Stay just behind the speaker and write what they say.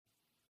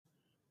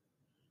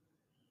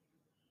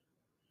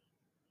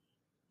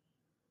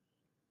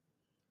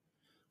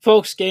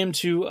Folks, game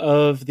two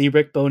of the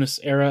Rick Bowness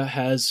era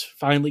has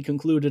finally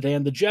concluded,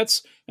 and the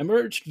Jets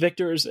emerged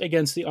victors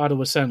against the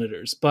Ottawa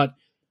Senators. But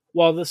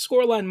while the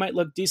scoreline might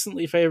look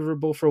decently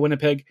favorable for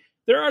Winnipeg,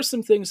 there are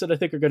some things that I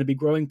think are going to be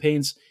growing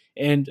pains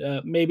and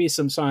maybe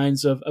some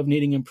signs of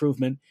needing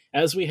improvement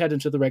as we head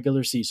into the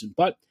regular season.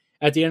 But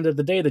at the end of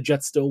the day, the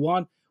Jets still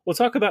won. We'll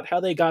talk about how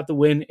they got the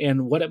win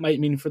and what it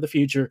might mean for the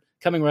future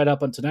coming right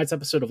up on tonight's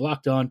episode of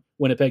Locked On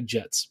Winnipeg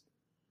Jets.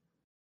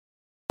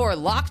 You're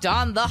Locked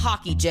On the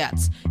Hockey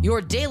Jets,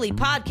 your daily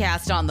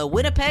podcast on the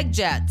Winnipeg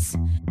Jets.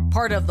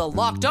 Part of the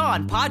Locked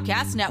On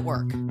Podcast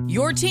Network,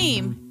 your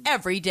team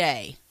every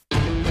day.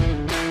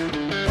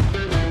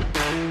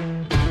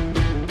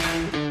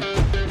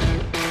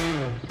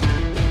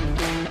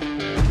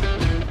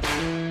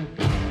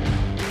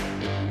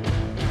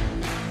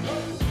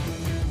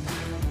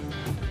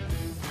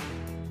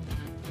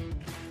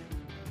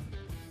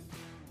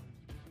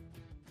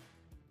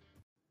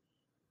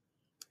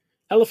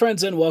 Hello,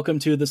 friends, and welcome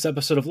to this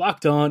episode of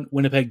Locked On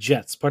Winnipeg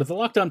Jets, part of the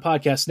Locked On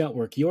Podcast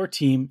Network, your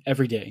team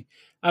every day.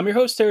 I'm your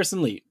host,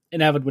 Harrison Lee,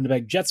 an avid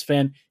Winnipeg Jets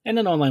fan and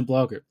an online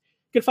blogger. You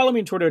can follow me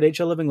on Twitter at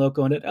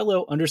HLLivingLoco and at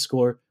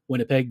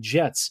LO_Winnipeg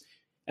Jets.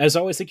 As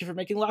always, thank you for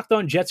making Locked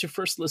On Jets your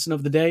first listen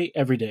of the day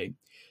every day.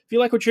 If you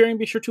like what you're hearing,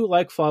 be sure to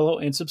like, follow,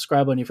 and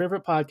subscribe on your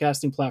favorite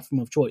podcasting platform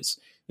of choice,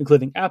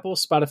 including Apple,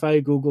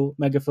 Spotify, Google,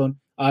 Megaphone,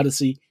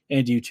 Odyssey,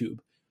 and YouTube.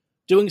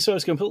 Doing so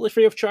is completely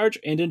free of charge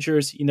and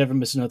ensures you never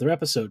miss another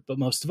episode. But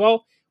most of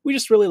all, we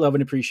just really love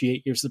and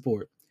appreciate your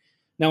support.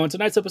 Now, on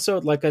tonight's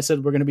episode, like I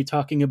said, we're going to be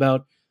talking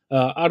about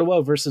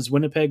Ottawa versus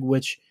Winnipeg,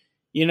 which,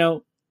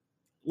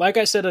 like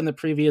I said in the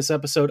previous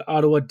episode,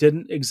 Ottawa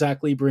didn't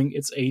exactly bring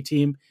its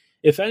A-team.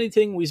 If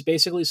anything, we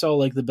basically saw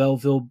like the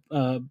Belleville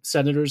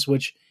Senators,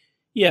 which,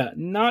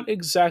 not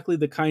exactly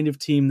the kind of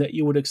team that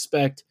you would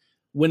expect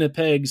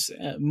Winnipeg's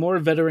more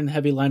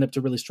veteran-heavy lineup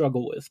to really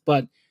struggle with.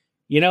 But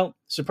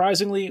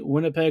surprisingly,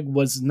 Winnipeg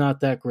was not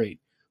that great.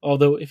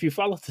 Although, if you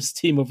follow this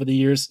team over the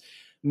years,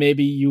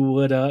 maybe you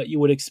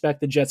would expect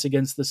the Jets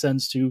against the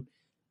Sens to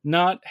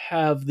not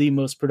have the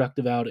most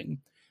productive outing.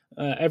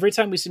 Every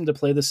time we seem to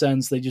play the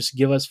Sens, they just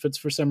give us fits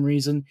for some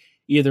reason.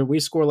 Either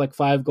we score like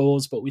 5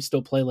 goals, but we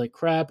still play like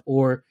crap,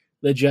 or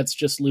the Jets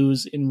just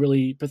lose in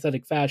really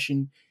pathetic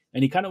fashion,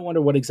 and you kind of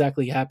wonder what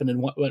exactly happened and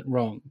what went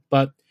wrong.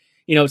 But,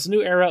 it's a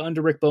new era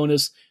under Rick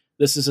Bowness.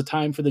 This is a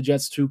time for the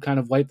Jets to kind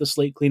of wipe the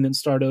slate clean and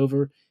start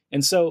over.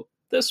 And so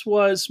this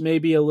was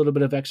maybe a little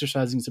bit of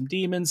exercising some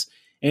demons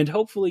and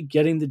hopefully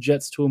getting the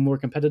Jets to a more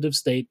competitive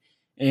state.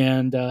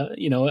 And,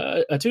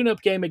 a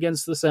tune-up game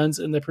against the Sens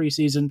in the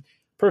preseason,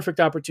 perfect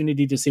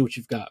opportunity to see what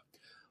you've got.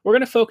 We're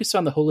going to focus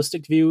on the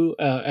holistic view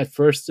at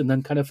first and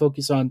then kind of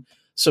focus on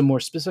some more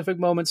specific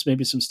moments,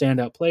 maybe some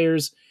standout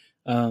players,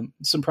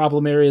 some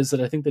problem areas that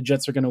I think the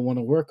Jets are going to want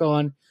to work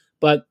on.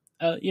 But,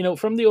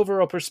 from the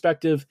overall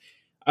perspective,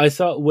 I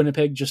thought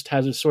Winnipeg just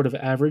has a sort of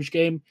average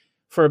game.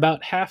 For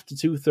about half to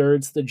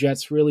 2/3, the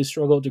Jets really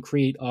struggled to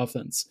create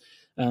offense.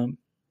 And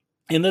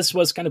this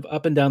was kind of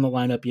up and down the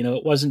lineup.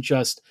 It wasn't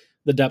just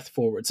the depth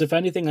forwards. If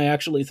anything, I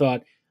actually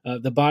thought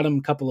the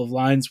bottom couple of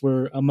lines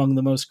were among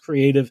the most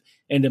creative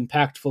and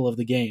impactful of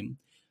the game.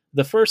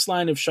 The first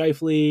line of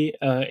Scheifele,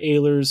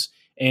 Ehlers,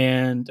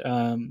 and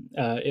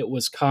it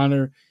was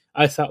Connor,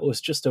 I thought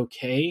was just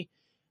okay.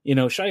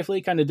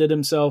 Scheifele kind of did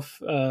himself,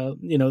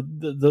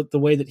 the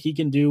way that he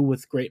can do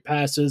with great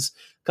passes,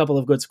 a couple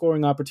of good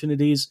scoring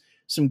opportunities,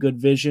 some good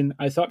vision.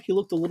 I thought he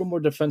looked a little more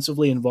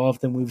defensively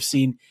involved than we've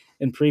seen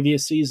in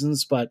previous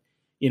seasons. But,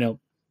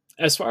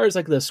 as far as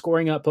like the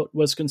scoring output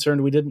was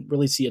concerned, we didn't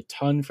really see a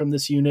ton from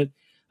this unit.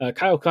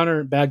 Kyle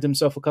Connor bagged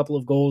himself a couple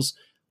of goals,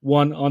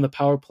 one on the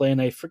power play,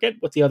 and I forget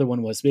what the other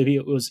one was. Maybe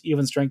it was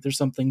even strength or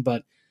something.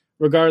 But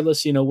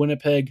regardless,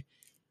 Winnipeg,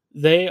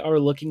 they are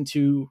looking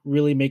to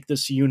really make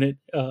this unit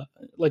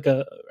like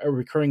a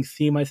recurring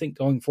theme, I think,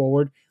 going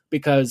forward,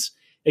 because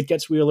it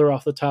gets Wheeler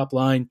off the top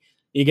line.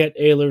 You get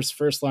Ehlers'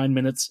 first line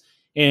minutes,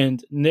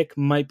 and Nick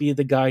might be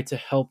the guy to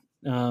help,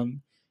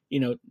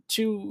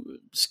 two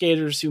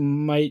skaters who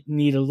might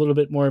need a little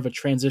bit more of a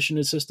transition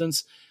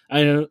assistance.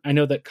 I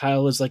know that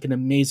Kyle is like an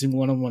amazing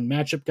one-on-one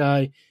matchup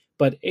guy,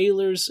 but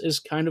Ehlers is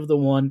kind of the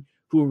one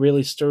who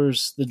really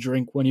stirs the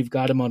drink when you've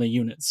got him on a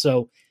unit.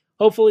 So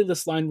hopefully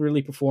this line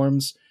really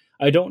performs.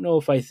 I don't know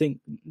if I think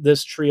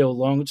this trio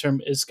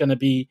long-term is going to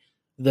be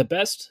the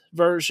best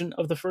version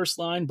of the first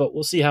line, but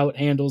we'll see how it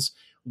handles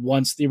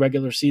once the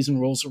regular season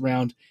rolls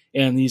around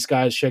and these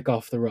guys shake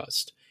off the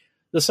rust.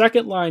 The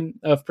second line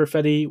of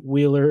Perfetti,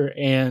 Wheeler,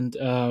 and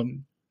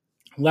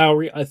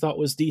Lowry I thought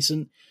was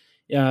decent.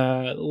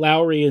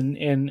 Lowry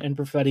and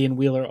Perfetti and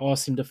Wheeler all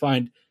seem to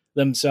find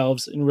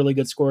themselves in really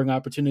good scoring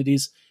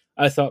opportunities.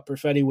 I thought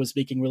Perfetti was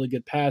making really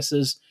good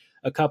passes,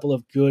 a couple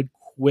of good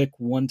quick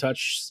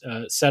one-touch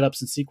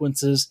setups and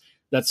sequences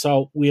that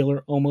saw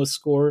Wheeler almost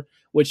score,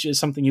 which is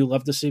something you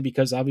love to see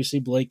because obviously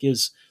Blake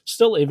is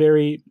still a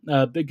very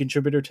big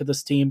contributor to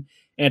this team,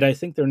 and I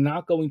think they're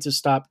not going to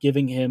stop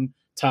giving him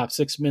top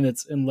 6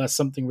 minutes unless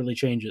something really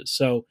changes.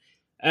 So,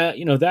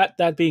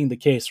 that being the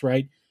case,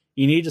 right,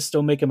 you need to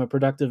still make him a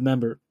productive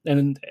member.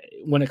 And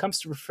when it comes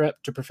to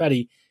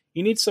Perfetti,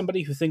 you need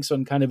somebody who thinks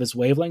on kind of his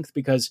wavelength,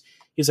 because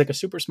he's like a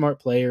super smart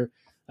player.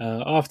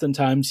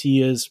 Oftentimes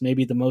he is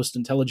maybe the most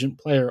intelligent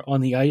player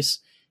on the ice.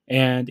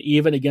 And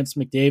even against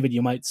McDavid,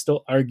 you might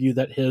still argue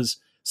that his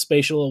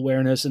spatial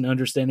awareness and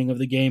understanding of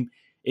the game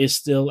is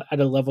still at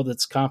a level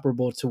that's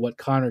comparable to what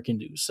Connor can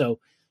do. So,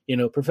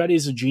 Perfetti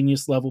is a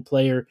genius level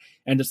player,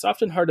 and it's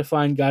often hard to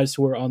find guys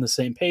who are on the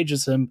same page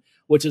as him,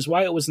 which is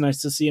why it was nice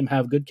to see him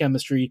have good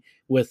chemistry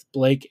with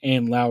Blake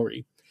and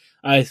Lowry.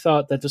 I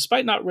thought that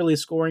despite not really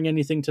scoring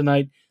anything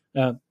tonight,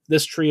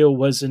 this trio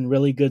was in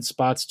really good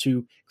spots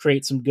to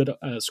create some good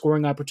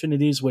scoring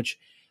opportunities, which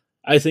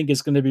I think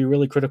is going to be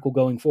really critical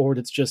going forward.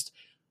 It's just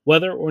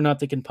whether or not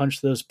they can punch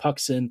those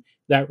pucks in,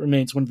 that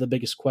remains one of the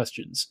biggest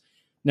questions.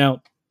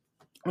 Now,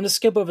 I'm going to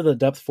skip over the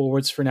depth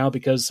forwards for now,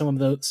 because some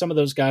of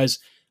those guys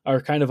are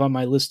kind of on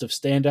my list of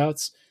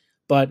standouts.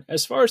 But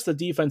as far as the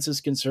defense is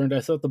concerned, I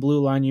thought the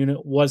blue line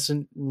unit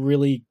wasn't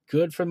really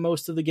good for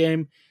most of the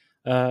game.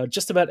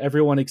 Just about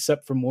everyone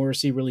except for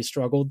Morrissey really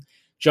struggled.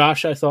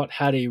 Josh, I thought,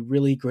 had a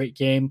really great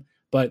game,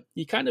 but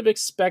you kind of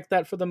expect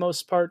that for the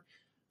most part.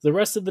 The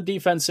rest of the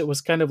defense, it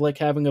was kind of like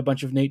having a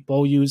bunch of Nate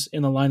Beaulieu's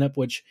in the lineup,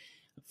 which,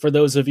 for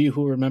those of you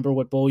who remember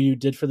what Beaulieu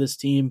did for this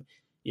team,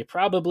 you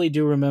probably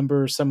do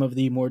remember some of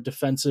the more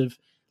defensive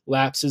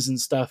lapses and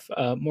stuff,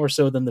 more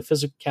so than the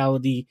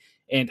physicality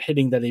and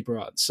hitting that he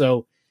brought.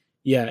 So,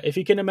 yeah, if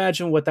you can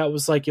imagine what that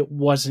was like, it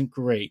wasn't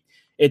great.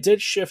 It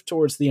did shift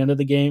towards the end of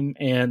the game,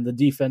 and the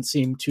defense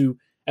seemed to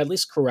at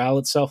least corral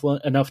itself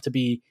enough to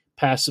be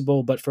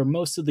passable. But for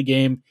most of the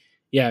game,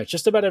 yeah,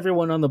 just about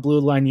everyone on the blue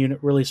line unit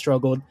really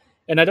struggled.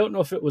 And I don't know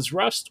if it was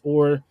rust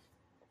or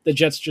the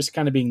Jets just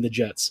kind of being the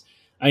Jets.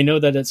 I know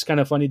that it's kind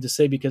of funny to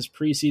say because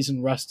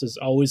preseason rust is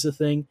always a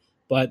thing,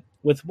 but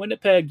with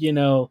Winnipeg,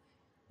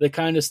 the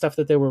kind of stuff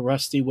that they were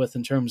rusty with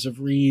in terms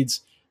of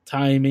reads,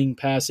 timing,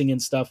 passing,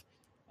 and stuff,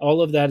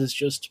 all of that is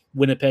just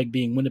Winnipeg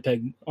being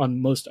Winnipeg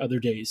on most other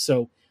days.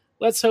 So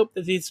let's hope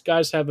that these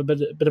guys have a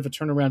bit of a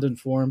turnaround in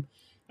form.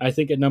 I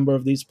think a number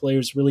of these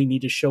players really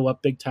need to show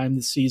up big time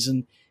this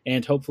season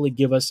and hopefully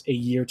give us a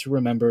year to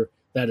remember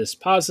that is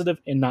positive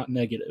and not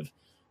negative.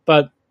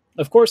 But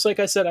of course, like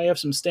I said, I have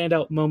some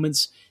standout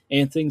moments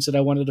and things that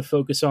I wanted to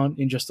focus on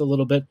in just a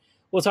little bit.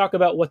 We'll talk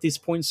about what these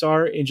points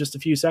are in just a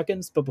few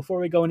seconds, but before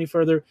we go any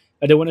further,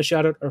 I do want to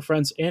shout out our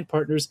friends and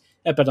partners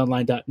at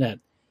betonline.net.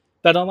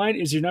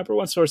 BetOnline is your number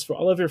one source for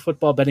all of your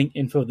football betting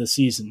info this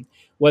season.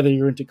 Whether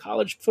you're into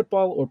college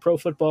football or pro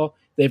football,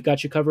 they've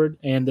got you covered,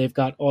 and they've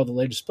got all the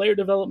latest player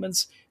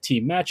developments,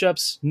 team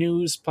matchups,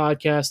 news,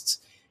 podcasts,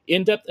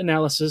 in-depth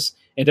analysis,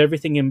 and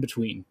everything in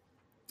between.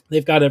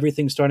 They've got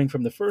everything starting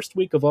from the first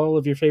week of all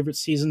of your favorite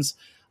seasons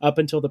up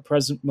until the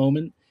present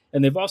moment,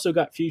 and they've also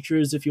got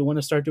futures if you want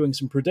to start doing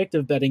some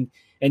predictive betting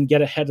and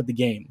get ahead of the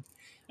game.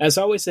 As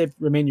always, they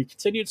remain your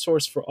continued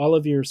source for all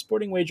of your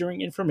sporting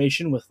wagering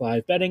information with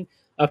live betting,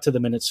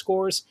 up-to-the-minute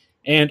scores,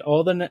 and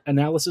all the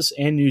analysis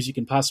and news you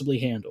can possibly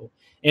handle.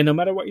 And no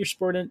matter what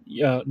sport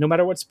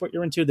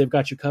you're into, they've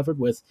got you covered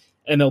with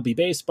MLB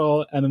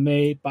baseball,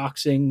 MMA,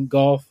 boxing,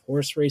 golf,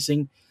 horse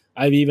racing.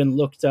 I've even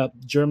looked up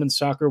German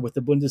soccer with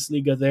the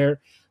Bundesliga there.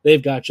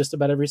 They've got just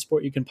about every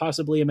sport you can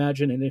possibly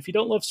imagine. And if you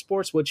don't love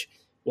sports, which,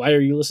 why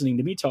are you listening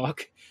to me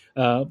talk?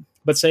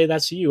 But say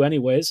that's to you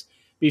anyways,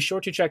 be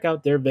sure to check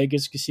out their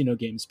Vegas casino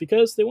games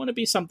because they want to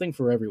be something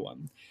for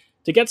everyone.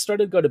 To get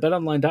started, go to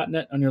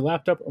betonline.net on your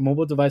laptop or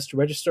mobile device to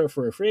register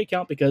for a free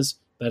account because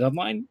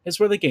BetOnline is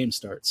where the game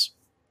starts.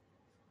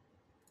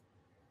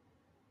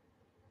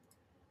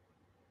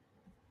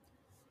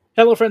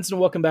 Hello, friends, and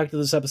welcome back to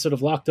this episode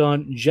of Locked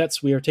On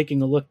Jets. We are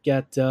taking a look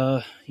at,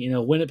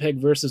 Winnipeg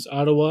versus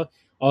Ottawa,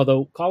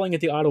 although calling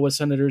it the Ottawa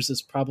Senators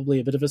is probably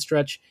a bit of a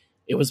stretch.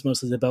 It was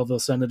mostly the Belleville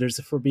Senators,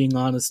 if we're being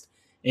honest.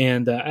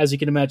 And as you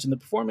can imagine, the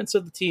performance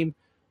of the team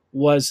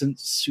wasn't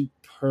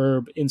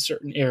superb in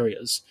certain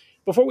areas.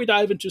 Before we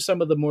dive into some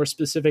of the more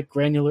specific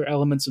granular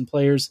elements and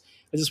players,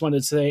 I just wanted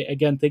to say,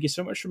 again, thank you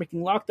so much for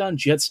making Locked On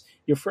Jets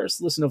your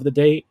first listen of the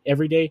day,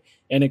 every day,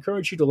 and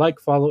encourage you to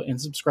like, follow,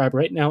 and subscribe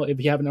right now if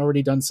you haven't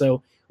already done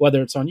so,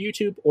 whether it's on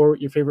YouTube or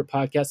your favorite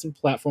podcasting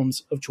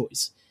platforms of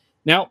choice.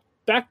 Now,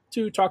 back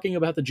to talking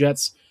about the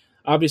Jets.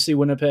 Obviously,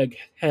 Winnipeg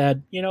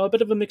had, a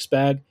bit of a mixed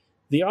bag.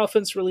 The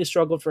offense really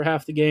struggled for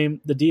half the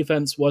game. The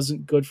defense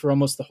wasn't good for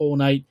almost the whole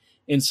night,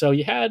 and so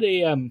you had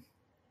a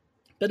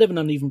bit of an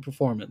uneven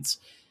performance.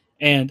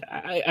 And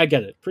I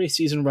get it.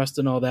 Preseason rust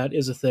and all that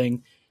is a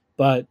thing,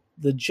 but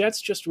the Jets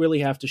just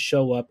really have to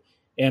show up,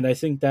 and I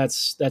think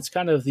that's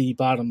kind of the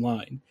bottom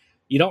line.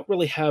 You don't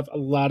really have a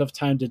lot of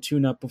time to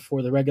tune up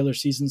before the regular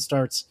season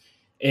starts,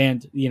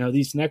 and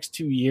these next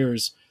 2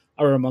 years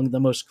are among the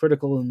most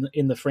critical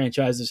in the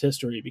franchise's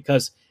history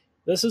because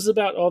this is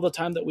about all the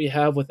time that we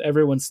have with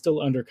everyone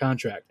still under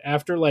contract.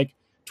 After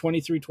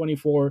 23,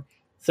 24,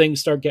 things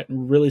start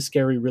getting really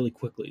scary really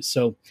quickly.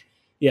 So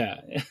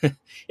yeah,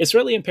 it's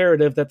really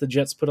imperative that the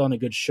Jets put on a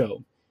good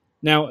show.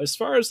 Now, as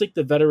far as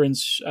the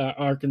veterans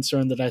are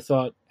concerned that I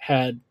thought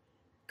had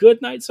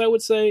good nights, I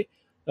would say,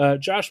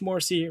 Josh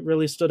Morrissey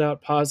really stood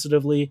out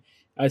positively.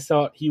 I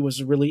thought he was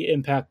a really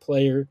impact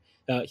player.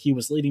 He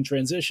was leading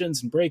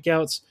transitions and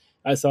breakouts.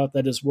 I thought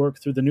that his work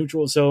through the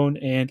neutral zone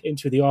and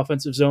into the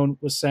offensive zone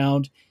was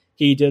sound.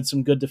 He did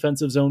some good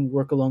defensive zone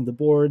work along the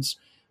boards.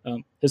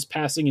 His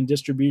passing and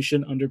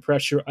distribution under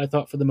pressure, I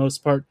thought for the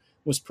most part,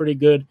 was pretty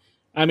good.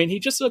 I mean, he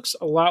just looks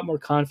a lot more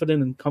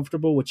confident and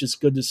comfortable, which is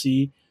good to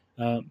see.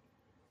 And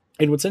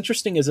what's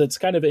interesting is it's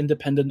kind of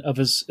independent of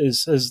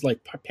his like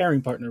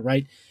pairing partner,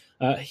 right?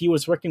 He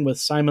was working with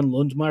Simon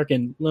Lundmark,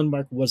 and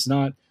Lundmark was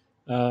not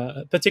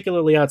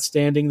particularly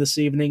outstanding this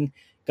evening.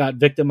 Got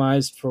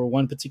victimized for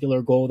one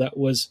particular goal that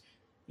was,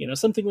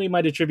 something we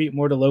might attribute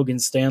more to Logan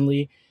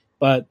Stanley,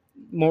 but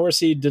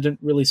Morrissey didn't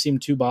really seem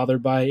too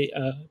bothered by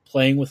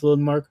playing with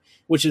Lundmark,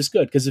 which is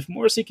good, because if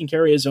Morrissey can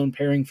carry his own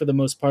pairing for the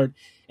most part,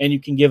 and you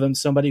can give him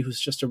somebody who's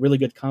just a really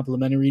good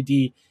complementary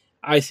D,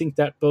 I think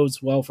that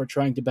bodes well for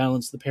trying to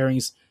balance the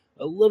pairings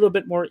a little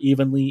bit more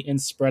evenly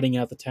and spreading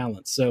out the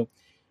talent. So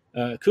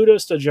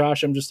kudos to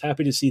Josh. I'm just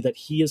happy to see that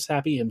he is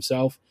happy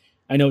himself.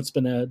 I know it's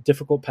been a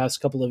difficult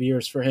past couple of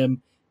years for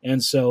him,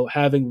 and so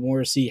having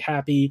Morrissey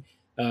happy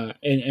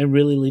and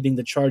really leading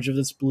the charge of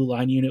this blue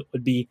line unit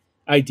would be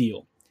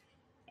ideal.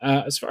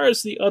 As far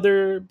as the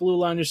other blue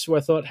liners who I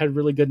thought had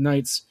really good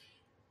nights,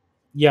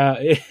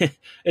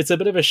 it's a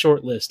bit of a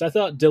short list. I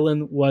thought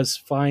Dylan was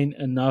fine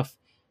enough.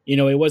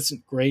 It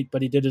wasn't great,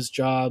 but he did his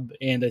job,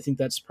 and I think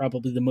that's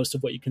probably the most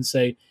of what you can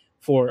say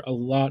for a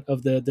lot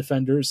of the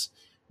defenders.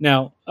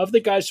 Now, of the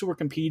guys who were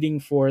competing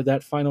for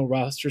that final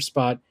roster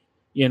spot,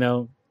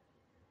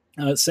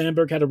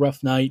 Sandberg had a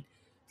rough night.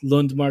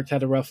 Lundmark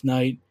had a rough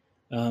night.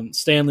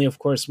 Stanley, of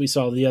course, we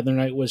saw the other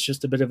night, was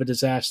just a bit of a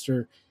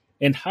disaster.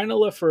 And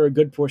Heinola, for a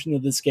good portion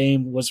of this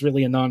game, was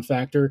really a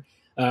non-factor.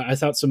 I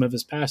thought some of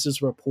his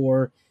passes were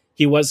poor.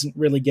 He wasn't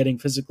really getting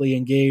physically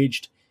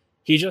engaged.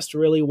 He just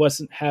really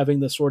wasn't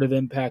having the sort of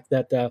impact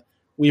that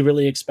we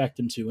really expect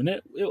him to. And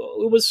it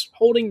was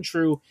holding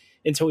true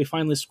until he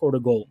finally scored a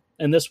goal.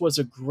 And this was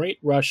a great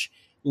rush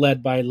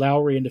led by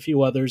Lowry and a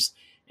few others.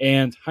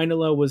 And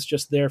Heinola was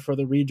just there for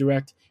the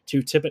redirect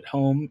to tip it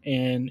home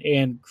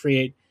and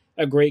create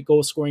a great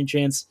goal-scoring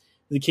chance.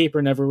 The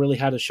keeper never really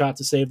had a shot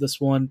to save this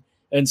one.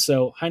 And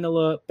so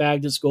Heinola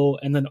bagged his goal,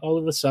 and then all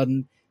of a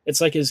sudden, it's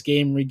like his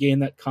game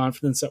regained that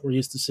confidence that we're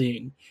used to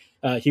seeing.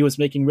 He was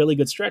making really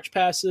good stretch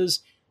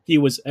passes. He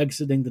was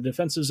exiting the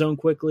defensive zone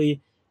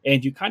quickly,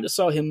 and you kind of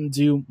saw him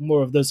do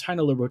more of those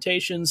Heinola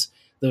rotations,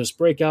 those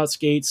breakout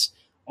skates,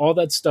 all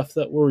that stuff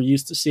that we're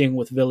used to seeing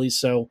with Villy.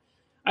 So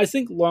I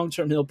think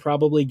long-term he'll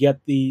probably get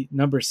the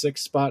number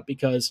 6 spot,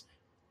 because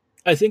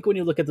I think when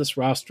you look at this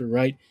roster,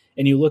 right,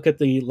 and you look at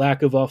the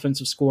lack of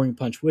offensive scoring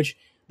punch, which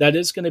that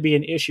is going to be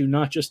an issue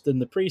not just in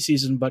the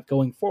preseason, but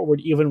going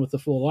forward, even with the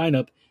full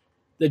lineup,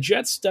 the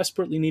Jets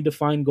desperately need to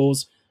find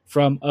goals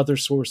from other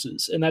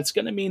sources, and that's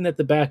going to mean that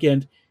the back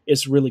end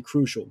is really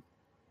crucial.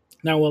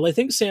 Now, while I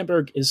think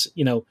Sandberg is,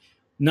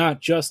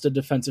 not just a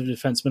defensive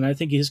defenseman, I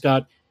think he's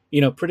got,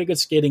 pretty good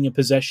skating and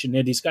possession,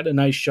 and he's got a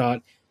nice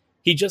shot.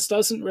 He just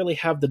doesn't really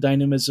have the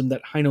dynamism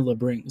that Heinola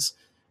brings.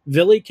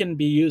 Villy can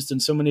be used in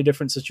so many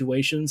different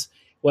situations,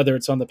 whether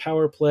it's on the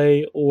power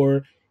play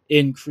or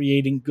in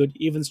creating good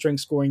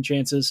even-strength scoring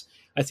chances.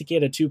 I think he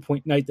had a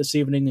 2-point night this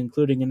evening,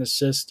 including an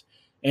assist.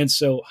 And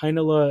so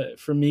Heinola,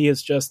 for me,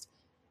 is just,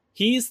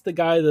 he's the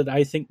guy that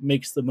I think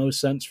makes the most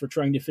sense for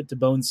trying to fit to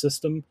Bone's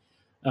system.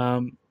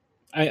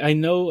 I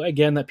know,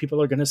 again, that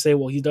people are going to say,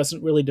 well, he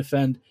doesn't really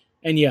defend.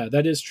 And yeah,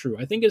 that is true.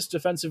 I think his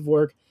defensive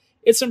work,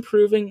 it's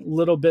improving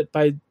little bit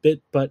by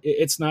bit, but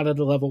it's not at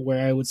a level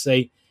where I would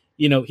say,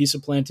 he's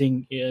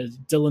supplanting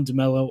Dylan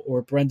DeMello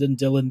or Brendan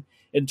Dillon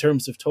in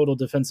terms of total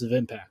defensive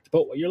impact.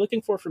 But what you're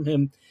looking for from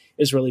him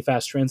is really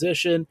fast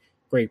transition,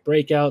 great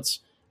breakouts,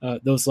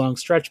 those long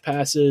stretch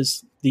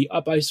passes, the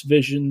up ice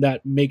vision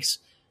that makes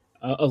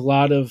a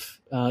lot of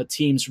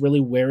teams really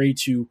wary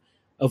to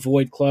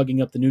avoid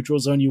clogging up the neutral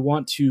zone. You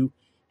want to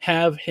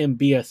have him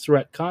be a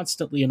threat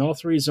constantly in all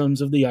 3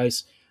 zones of the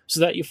ice so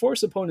that you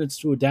force opponents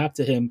to adapt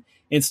to him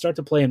and start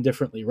to play him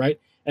differently, right?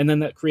 And then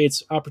that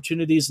creates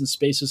opportunities and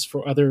spaces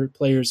for other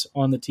players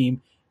on the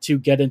team to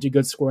get into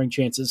good scoring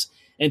chances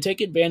and take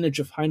advantage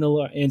of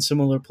Heinola and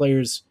similar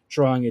players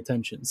drawing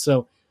attention.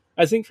 So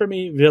I think for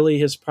me,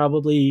 Villy has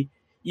probably,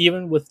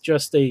 even with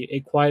just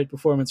a quiet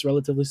performance,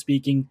 relatively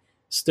speaking,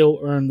 still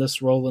earned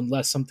this role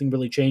unless something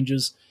really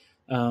changes.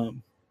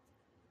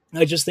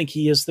 I just think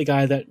he is the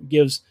guy that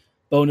gives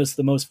Bonus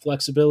the most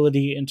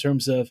flexibility in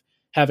terms of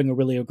having a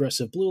really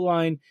aggressive blue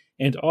line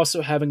and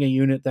also having a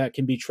unit that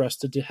can be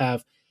trusted to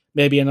have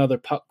maybe another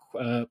puck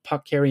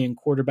carrying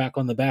quarterback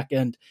on the back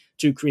end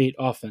to create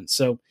offense.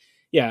 So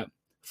yeah,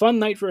 fun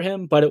night for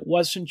him, but it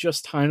wasn't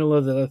just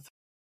Heinola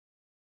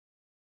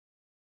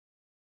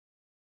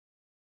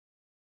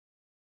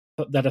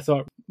that I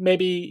thought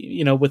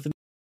maybe, with the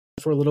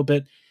for a little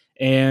bit.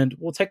 And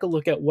we'll take a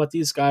look at what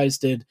these guys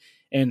did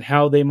and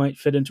how they might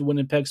fit into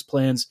Winnipeg's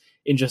plans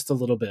in just a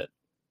little bit.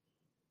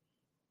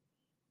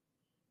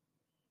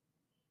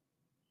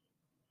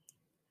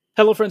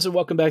 Hello, friends, and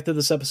welcome back to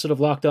this episode of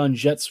Locked On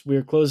Jets.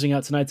 We're closing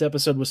out tonight's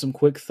episode with some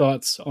quick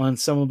thoughts on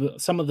some of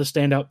the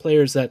standout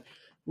players that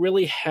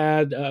really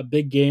had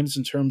big games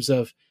in terms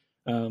of,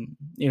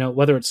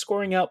 whether it's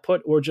scoring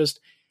output or just,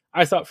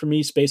 I thought for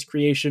me, space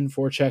creation,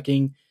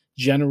 forechecking,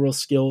 general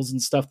skills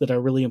and stuff that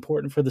are really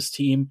important for this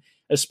team,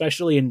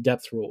 especially in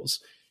depth roles.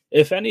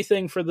 If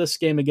anything, for this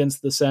game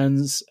against the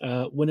Sens,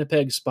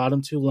 Winnipeg's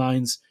bottom two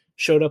lines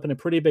showed up in a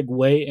pretty big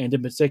way, and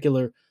in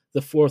particular,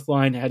 the fourth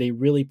line had a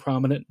really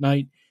prominent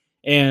night.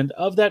 And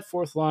of that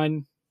fourth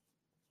line,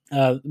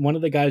 one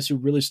of the guys who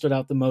really stood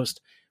out the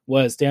most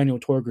was Daniel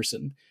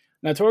Torgerson.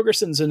 Now,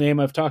 Torgerson's a name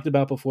I've talked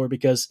about before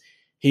because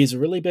he's a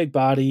really big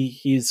body,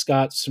 he's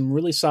got some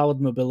really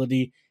solid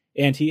mobility,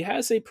 and he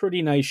has a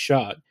pretty nice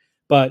shot.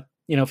 But,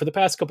 for the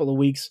past couple of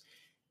weeks,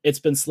 it's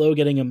been slow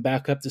getting him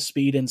back up to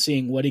speed and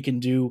seeing what he can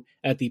do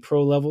at the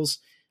pro levels.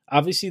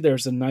 Obviously,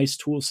 there's a nice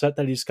tool set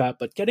that he's got,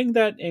 but getting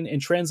that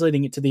and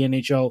translating it to the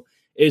NHL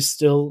is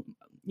still,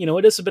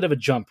 it is a bit of a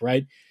jump,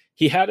 right?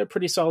 He had a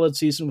pretty solid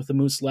season with the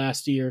Moose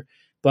last year,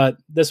 but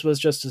this was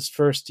just his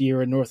first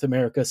year in North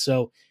America,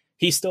 so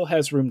he still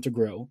has room to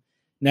grow.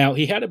 Now,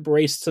 he had a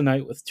brace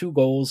tonight with 2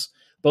 goals.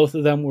 Both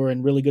of them were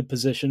in really good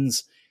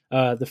positions.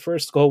 The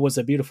first goal was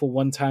a beautiful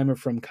one-timer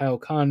from Kyle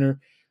Connor.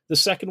 The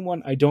second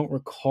one, I don't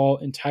recall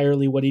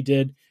entirely what he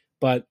did,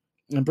 but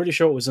I'm pretty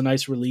sure it was a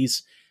nice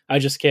release. I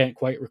just can't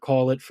quite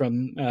recall it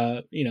from,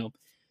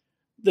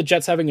 the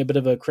Jets having a bit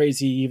of a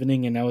crazy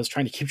evening, and I was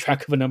trying to keep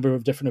track of a number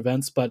of different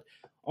events, but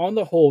on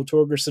the whole,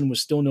 Torgerson was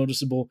still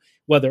noticeable,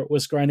 whether it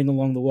was grinding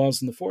along the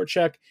walls in the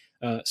forecheck,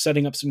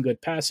 setting up some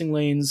good passing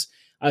lanes.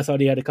 I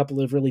thought he had a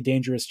couple of really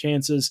dangerous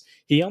chances.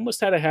 He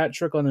almost had a hat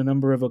trick on a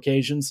number of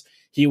occasions.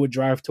 He would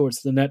drive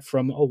towards the net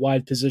from a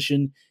wide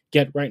position,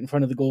 get right in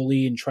front of the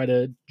goalie, and try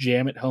to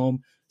jam it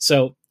home.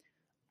 So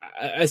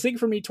I think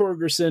for me,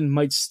 Torgerson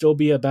might still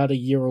be about a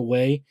year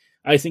away.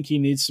 I think he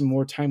needs some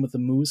more time with the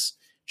Moose,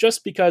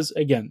 just because,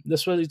 again,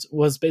 this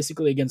was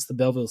basically against the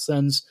Belleville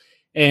Sens,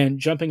 and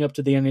jumping up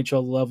to the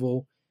NHL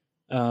level,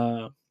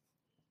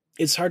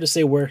 it's hard to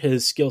say where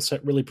his skill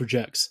set really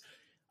projects.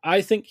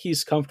 I think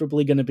he's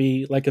comfortably going to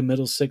be like a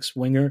middle six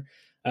winger,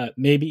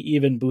 maybe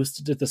even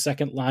boosted to the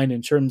second line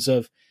in times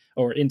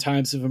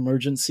of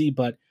emergency.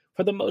 But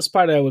for the most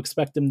part, I would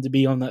expect him to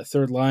be on that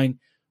third line.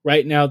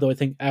 Right now, though, I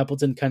think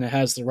Appleton kind of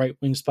has the right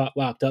wing spot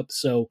locked up.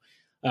 So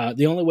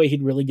the only way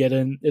he'd really get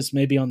in is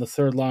maybe on the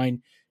third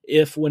line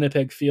if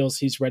Winnipeg feels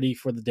he's ready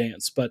for the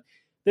dance. But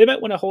they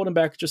might want to hold him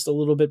back just a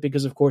little bit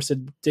because, of course,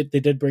 they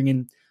did bring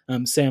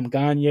in Sam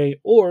Gagner,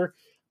 or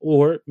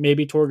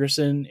maybe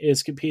Torgerson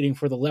is competing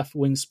for the left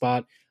wing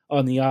spot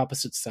on the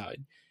opposite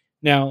side.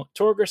 Now,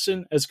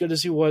 Torgerson, as good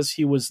as he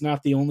was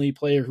not the only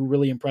player who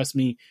really impressed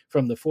me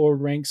from the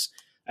forward ranks.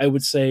 I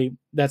would say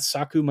that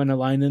Saku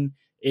Manalainen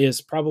is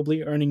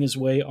probably earning his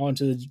way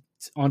onto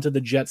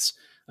the Jets,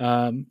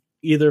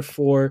 either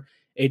for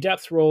a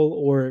depth role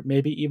or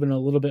maybe even a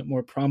little bit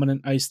more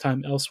prominent ice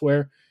time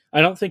elsewhere.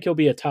 I don't think he'll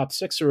be a top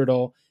sixer at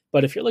all,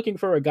 but if you're looking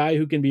for a guy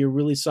who can be a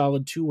really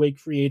solid two-way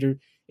creator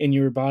in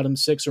your bottom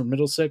six or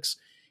middle six,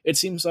 it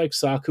seems like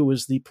Saku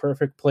is the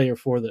perfect player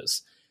for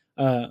this.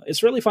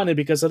 It's really funny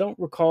because I don't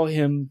recall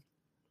him,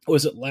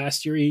 was it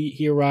last year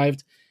he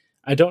arrived?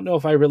 I don't know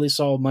if I really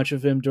saw much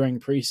of him during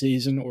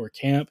preseason or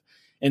camp,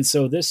 and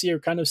so this year,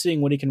 kind of seeing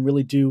what he can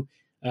really do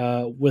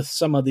with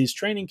some of these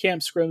training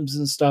camp scrims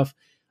and stuff,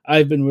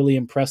 I've been really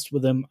impressed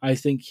with him. I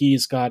think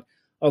he's got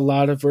a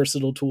lot of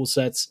versatile tool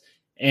sets,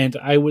 and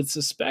I would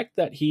suspect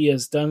that he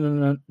has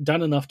done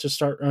enough to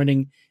start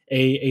earning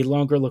a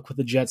longer look with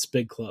the Jets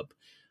big club.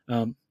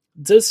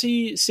 Does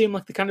he seem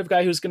like the kind of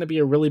guy who's going to be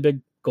a really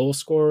big goal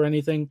scorer or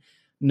anything?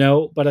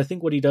 No, but I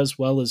think what he does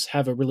well is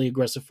have a really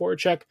aggressive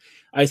forecheck.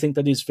 I think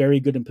that he's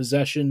very good in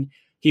possession.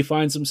 He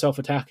finds himself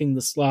attacking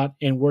the slot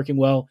and working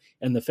well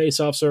in the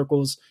face-off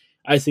circles.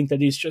 I think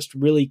that he's just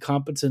really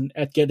competent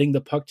at getting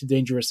the puck to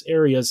dangerous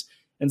areas,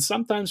 and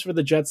sometimes for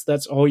the Jets,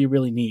 that's all you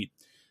really need.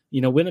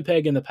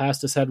 Winnipeg in the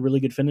past has had really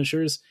good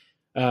finishers.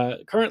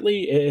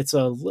 Currently, it's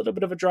a little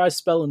bit of a dry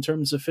spell in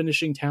terms of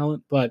finishing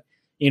talent, but,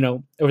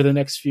 over the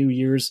next few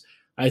years,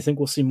 I think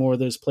we'll see more of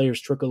those players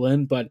trickle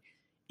in. But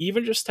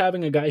even just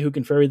having a guy who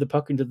can ferry the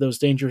puck into those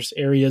dangerous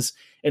areas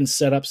and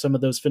set up some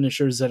of those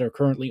finishers that are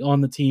currently on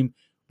the team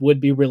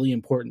would be really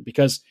important,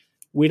 because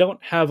we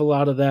don't have a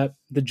lot of that.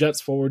 The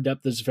Jets' forward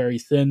depth is very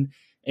thin,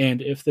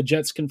 and if the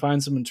Jets can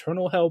find some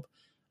internal help,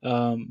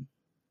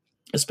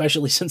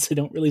 especially since they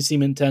don't really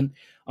seem intent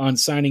on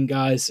signing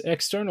guys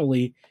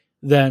externally,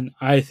 then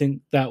I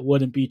think that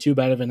wouldn't be too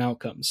bad of an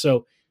outcome.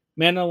 So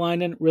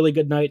Manalainen, really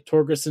good night.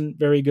 Torgerson,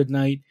 very good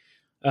night.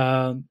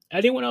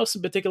 Anyone else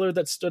in particular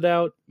that stood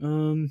out?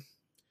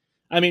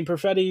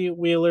 Perfetti,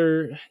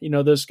 Wheeler,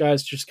 those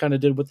guys just kind of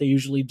did what they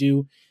usually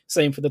do.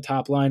 Same for the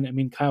top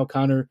line. Kyle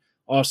Connor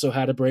also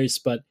had a brace,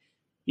 but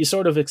you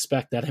sort of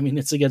expect that.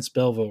 It's against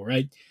Belleville,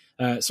 right?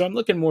 So I'm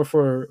looking more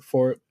for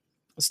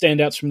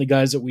standouts from the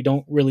guys that we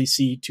don't really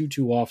see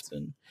too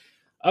often.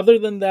 Other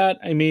than that,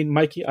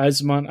 Mikey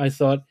Eyssimont, I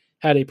thought,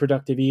 had a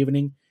productive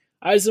evening.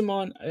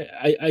 Eyssimont,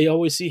 I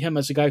always see him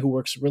as a guy who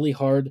works really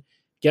hard,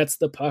 gets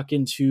the puck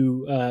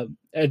into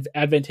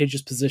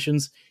advantageous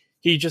positions.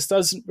 He just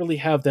doesn't really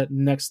have that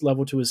next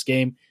level to his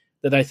game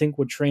that I think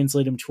would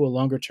translate him to a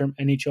longer-term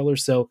NHLer.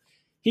 So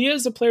he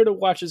is a player to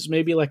watch as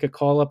maybe like a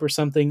call-up or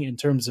something in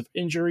terms of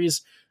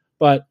injuries,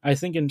 but I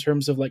think in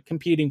terms of like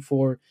competing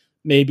for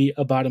maybe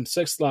a bottom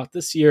 6 slot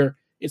this year,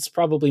 it's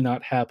probably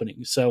not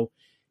happening. So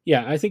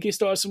yeah, I think he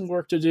still has some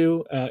work to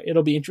do.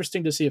 It'll be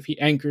interesting to see if he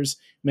anchors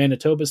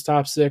Manitoba's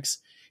top 6.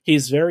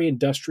 He's very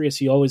industrious.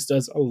 He always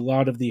does a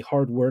lot of the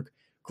hard work,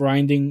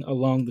 grinding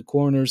along the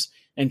corners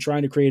and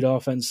trying to create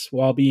offense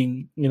while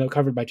being,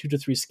 covered by 2 to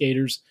 3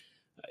 skaters.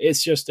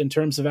 It's just in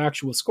terms of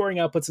actual scoring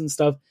outputs and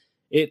stuff,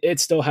 it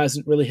still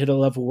hasn't really hit a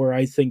level where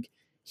I think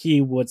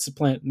he would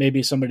supplant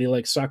maybe somebody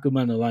like Saku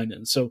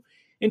Maenalainen. So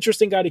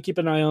interesting guy to keep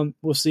an eye on.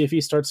 We'll see if he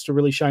starts to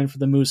really shine for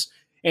the Moose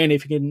and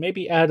if he can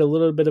maybe add a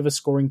little bit of a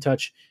scoring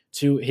touch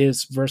to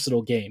his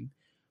versatile game.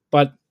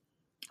 But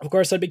of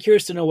course, I'd be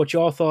curious to know what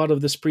you all thought of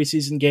this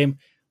preseason game,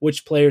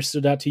 which players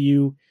stood out to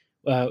you,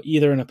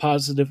 either in a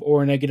positive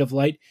or a negative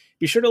light.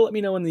 Be sure to let me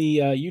know in the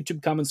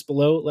YouTube comments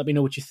below. Let me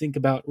know what you think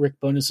about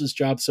Rick Bowness's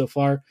job so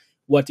far.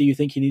 What do you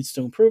think he needs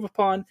to improve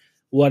upon?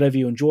 What have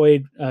you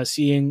enjoyed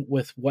seeing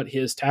with what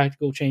his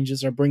tactical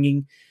changes are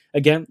bringing?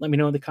 Again, let me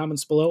know in the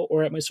comments below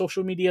or at my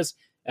social medias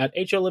at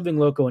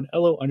HLLivingLoco and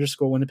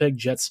LO_Winnipeg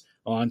Jets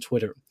on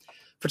Twitter.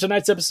 For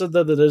tonight's episode,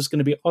 though, that is going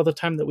to be all the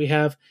time that we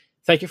have.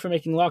 Thank you for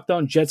making Locked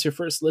On Jets your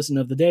first listen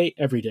of the day,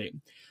 every day.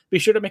 Be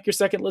sure to make your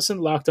second listen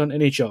Locked On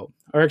NHL.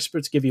 Our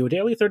experts give you a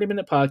daily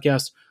 30-minute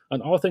podcast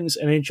on all things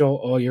NHL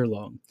all year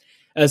long.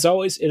 As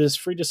always, it is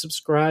free to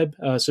subscribe,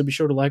 so be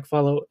sure to like,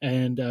 follow,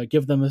 and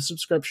give them a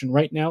subscription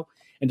right now.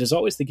 And as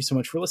always, thank you so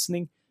much for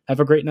listening.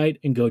 Have a great night,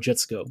 and go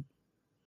Jets go.